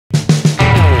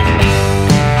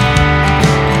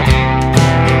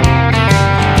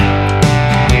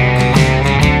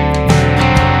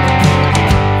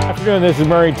afternoon, this is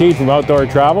Murray T from Outdoor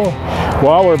Travel.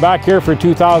 Well, we're back here for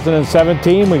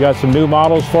 2017. We got some new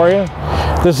models for you.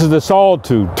 This is the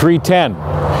Solitude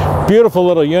 310. Beautiful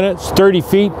little units, 30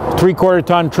 feet, 3/4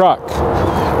 ton truck.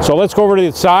 So let's go over to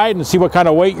the side and see what kind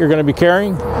of weight you're going to be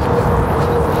carrying.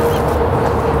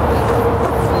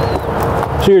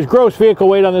 So your gross vehicle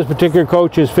weight on this particular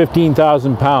coach is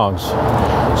 15,000 pounds.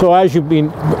 So as you've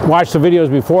watched the videos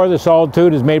before, the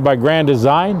Solitude is made by Grand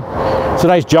Design. It's a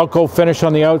nice gel coat finish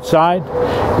on the outside.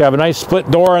 You have a nice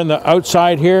split door on the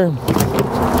outside here,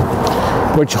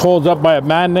 which holds up by a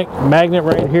magnet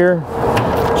right here.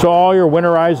 So all your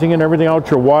winterizing and everything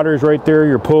else, your water is right there,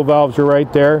 your pull valves are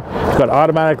right there. It's got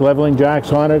automatic leveling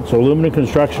jacks on it, so aluminum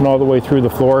construction all the way through the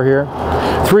floor here.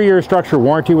 3-year structure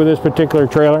warranty with this particular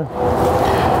trailer.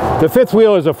 The fifth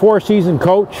wheel is a 4-season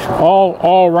coach,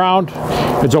 all around.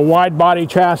 It's a wide body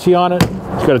chassis on it.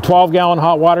 It's got a 12-gallon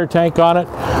hot water tank on it.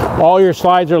 All your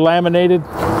slides are laminated.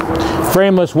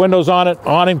 Frameless windows on it.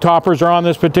 Awning toppers are on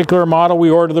this particular model.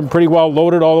 We ordered them pretty well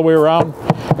loaded all the way around.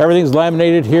 Everything's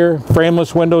laminated here.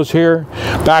 Frameless windows here.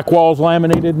 Back walls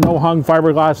laminated. No hung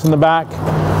fiberglass in the back.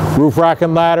 Roof rack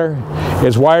and ladder.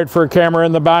 It's wired for a camera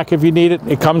in the back if you need it.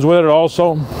 It comes with it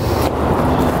also.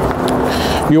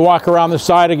 You walk around the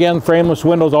side again, frameless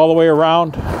windows all the way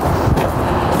around.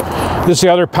 This is the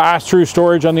other pass-through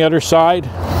storage on the other side.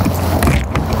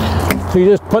 So you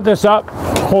just put this up,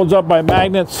 holds up by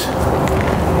magnets,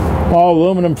 all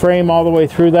aluminum frame all the way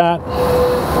through that.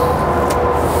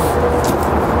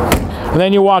 And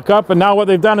then you walk up, and now what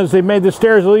they've done is they've made the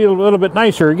stairs a little bit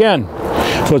nicer again.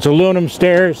 So it's aluminum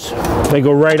stairs. They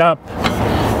go right up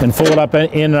and fold up in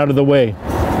and out of the way.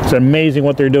 It's amazing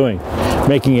what they're doing,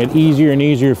 making it easier and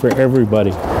easier for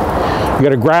everybody. You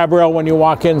got a grab rail when you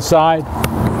walk inside,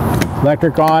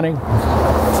 electric awning.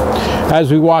 As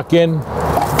we walk in,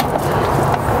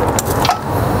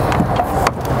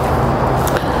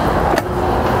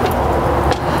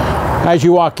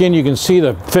 you can see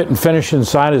the fit and finish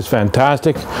inside is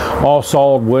fantastic. All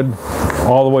solid wood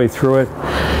all the way through it.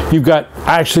 You've got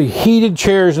actually heated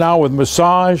chairs now with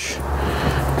massage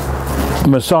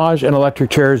and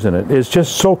electric chairs in it. It's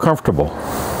just so comfortable.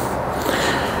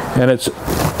 And it's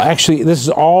actually, this is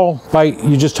all by,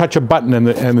 you just touch a button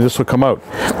and this will come out.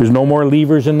 There's no more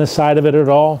levers in the side of it at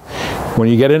all. When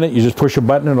you get in it, you just push a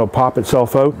button and it'll pop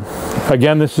itself out.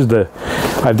 Again, this is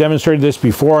I've demonstrated this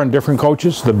before on different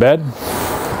coaches, the bed.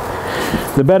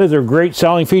 The bed is a great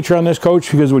selling feature on this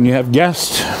coach because when you have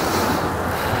guests,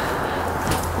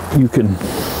 you can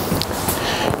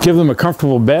give them a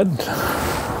comfortable bed.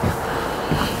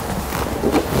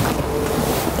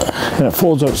 And it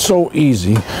folds out so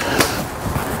easy.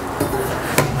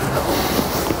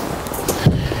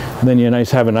 And then you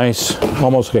have a nice,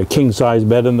 almost like a king-size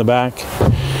bed in the back.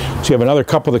 So you have another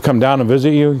couple that come down and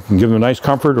visit you. You can give them a nice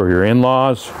comfort, or your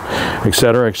in-laws,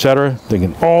 etc., etc. They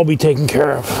can all be taken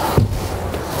care of.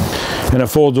 And it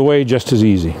folds away just as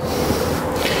easy.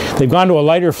 They've gone to a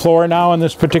lighter floor now on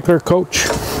this particular coach,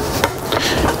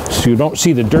 so you don't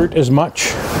see the dirt as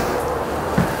much.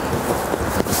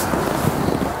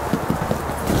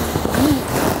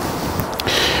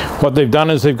 What they've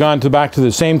done is they've gone back to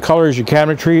the same color as your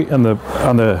cabinetry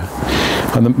on the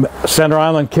center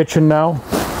island kitchen now.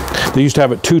 They used to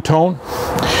have it two-tone.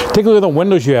 Take a look at the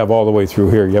windows you have all the way through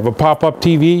here. You have a pop-up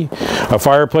TV, a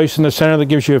fireplace in the center that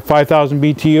gives you 5,000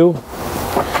 BTU.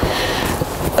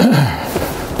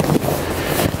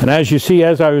 And as you see,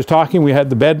 as I was talking, we had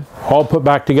the bed all put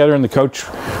back together and the couch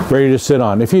ready to sit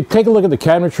on. If you take a look at the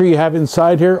cabinetry you have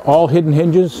inside here, all hidden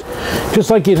hinges,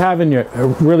 just like you'd have in your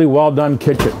really well-done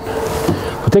kitchen.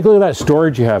 But take a look at that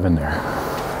storage you have in there.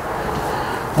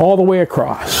 All the way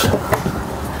across.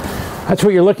 That's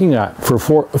what you're looking at for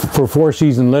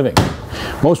 4-season living.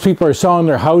 Most people are selling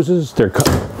their houses,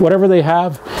 whatever they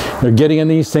have, they're getting in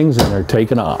these things and they're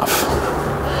taking off.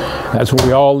 That's what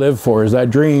we all live for, is that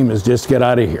dream, is just get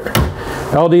out of here.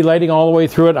 LED lighting all the way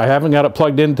through it. I haven't got it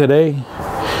plugged in today.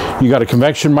 You got a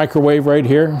convection microwave right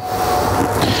here.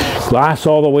 Glass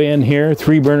all the way in here.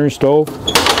 3-burner stove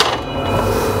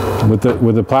with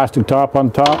the plastic top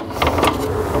on top.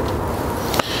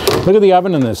 Look at the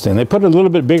oven in this thing. They put a little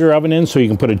bit bigger oven in so you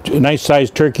can put a nice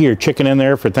sized turkey or chicken in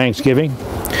there for Thanksgiving.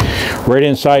 Right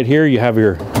inside here you have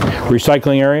your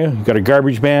recycling area. You got a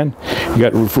garbage man. You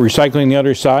got recycling the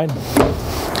other side.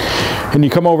 And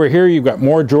you come over here, you've got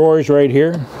more drawers right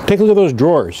here. Take a look at those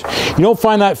drawers. You don't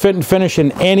find that fit and finish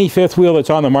in any fifth wheel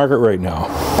that's on the market right now.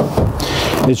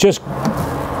 It's just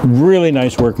really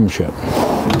nice workmanship.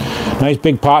 Nice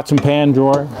big pots and pan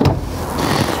drawer.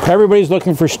 Everybody's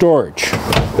looking for storage.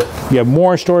 You have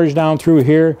more storage down through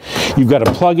here. You've got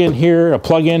a plug in here, a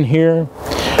plug in here.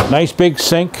 Nice big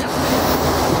sink.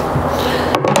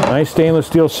 Nice stainless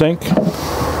steel sink.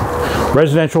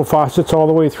 Residential faucets all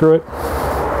the way through it.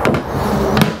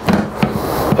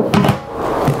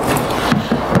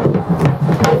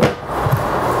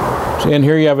 So in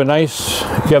here you have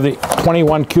the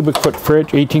 21 cubic foot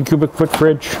fridge, 18 cubic foot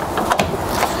fridge.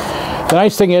 The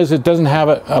nice thing is it doesn't have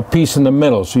a piece in the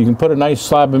middle, so you can put a nice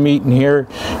slab of meat in here.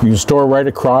 You can store right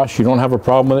across. You don't have a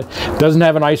problem with it. It doesn't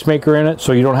have an ice maker in it,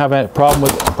 so you don't have a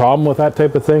problem with that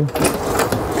type of thing.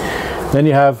 Then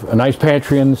you have a nice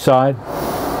pantry inside.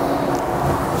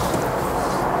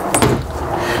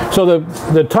 So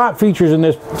the top features in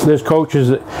this coach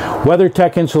is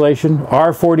WeatherTech insulation,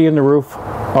 R40 in the roof,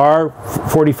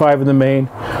 R45 in the main,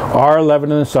 R11 in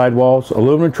the sidewalls,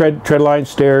 aluminum treadline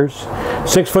stairs,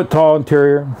 6-foot tall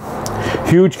interior,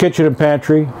 huge kitchen and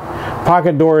pantry,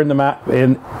 pocket door into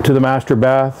the master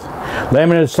bath,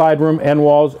 laminated side room, end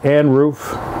walls and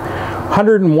roof,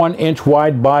 101-inch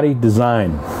wide body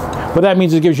design. What that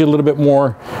means is it gives you a little bit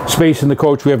more space in the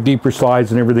coach. We have deeper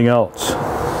slides and everything else.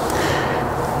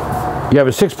 You have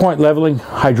a 6-point leveling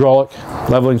hydraulic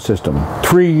leveling system.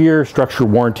 3-year structure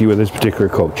warranty with this particular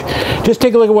coach. Just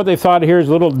take a look at what they thought here. There's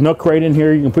a little nook right in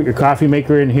here. You can put your coffee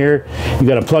maker in here. You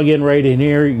got a plug-in right in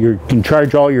here. You can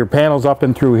charge all your panels up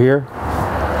and through here.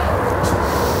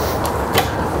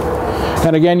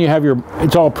 And again, you have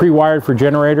it's all pre-wired for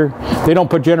generator. They don't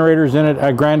put generators in it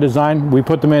at Grand Design. We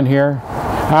put them in here,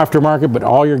 aftermarket, but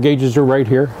all your gauges are right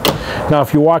here. Now,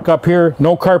 if you walk up here,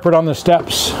 no carpet on the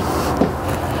steps.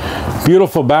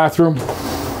 Beautiful bathroom.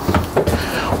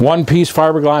 One-piece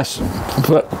fiberglass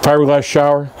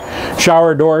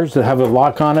shower doors that have a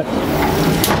lock on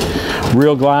it.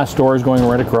 Real glass doors going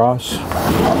right across,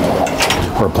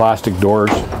 or plastic doors,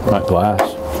 not glass.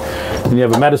 And you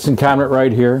have a medicine cabinet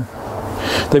right here.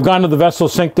 They've gone to the vessel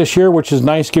sink this year, which is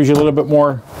nice. Gives you a little bit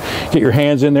more. Get your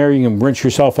hands in there. You can rinse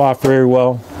yourself off very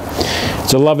well.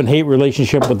 It's a love and hate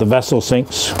relationship with the vessel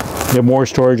sinks. You have more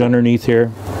storage underneath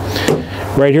here.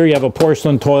 Right here you have a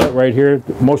porcelain toilet right here.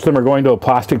 Most of them are going to a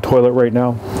plastic toilet right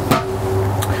now.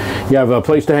 You have a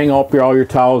place to hang up all your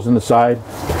towels in the side.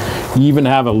 You even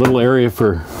have a little area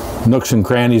for nooks and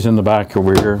crannies in the back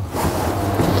over here.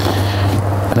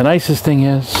 The nicest thing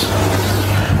is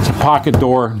it's a pocket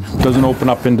door. It doesn't open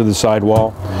up into the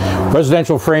sidewall.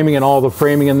 Residential framing and all the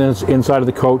framing in this inside of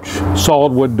the coach.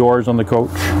 Solid wood doors on the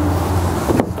coach.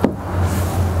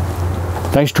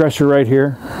 Nice dresser right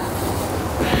here.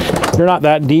 They're not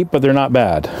that deep, but they're not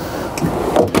bad.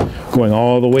 Going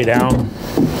all the way down.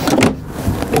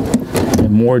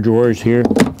 And more drawers here.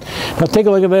 Now take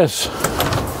a look at this.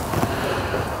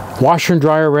 Washer and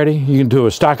dryer ready. You can do a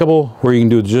stackable, or you can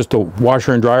do just a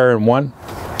washer and dryer in one.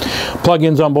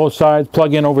 Plug-ins on both sides.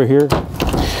 Plug in over here.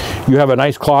 You have a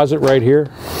nice closet right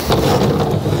here.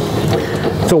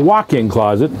 It's a walk-in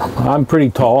closet. I'm pretty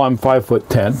tall. I'm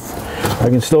 5'10". I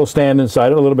can still stand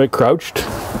inside it, a little bit crouched.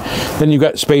 Then you've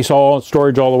got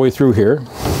storage all the way through here.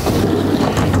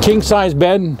 King size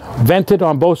bed, vented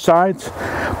on both sides,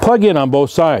 plug in on both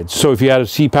sides. So if you had a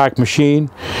CPAP machine,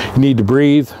 you need to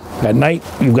breathe at night,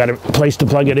 you've got a place to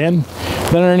plug it in.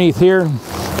 Then underneath here,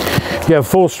 you have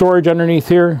full storage underneath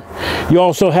here. You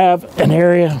also have an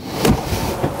area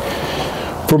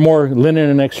for more linen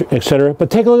and etc.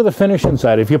 But take a look at the finish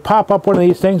inside. If you pop up one of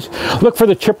these things, look for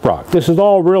the chip rock. This is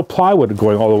all real plywood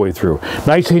going all the way through.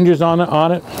 Nice hinges on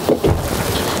it.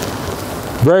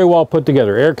 Very well put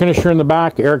together. Air conditioner in the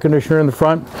back, air conditioner in the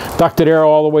front, ducted air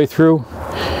all the way through.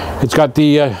 It's got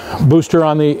the booster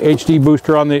on the HD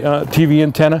booster on the TV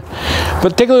antenna.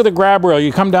 But take a look at the grab rail.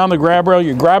 You come down the grab rail,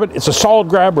 you grab it. It's a solid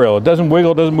grab rail. It doesn't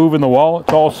wiggle, it doesn't move in the wall.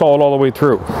 It's all solid all the way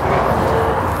through.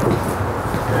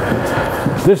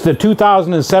 This is the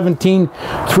 2017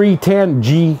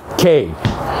 310GK.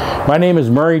 My name is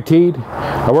Murray Teed.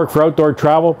 I work for Outdoor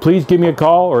Travel. Please give me a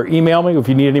call or email me if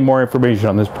you need any more information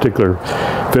on this particular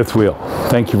fifth wheel.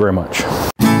 Thank you very much.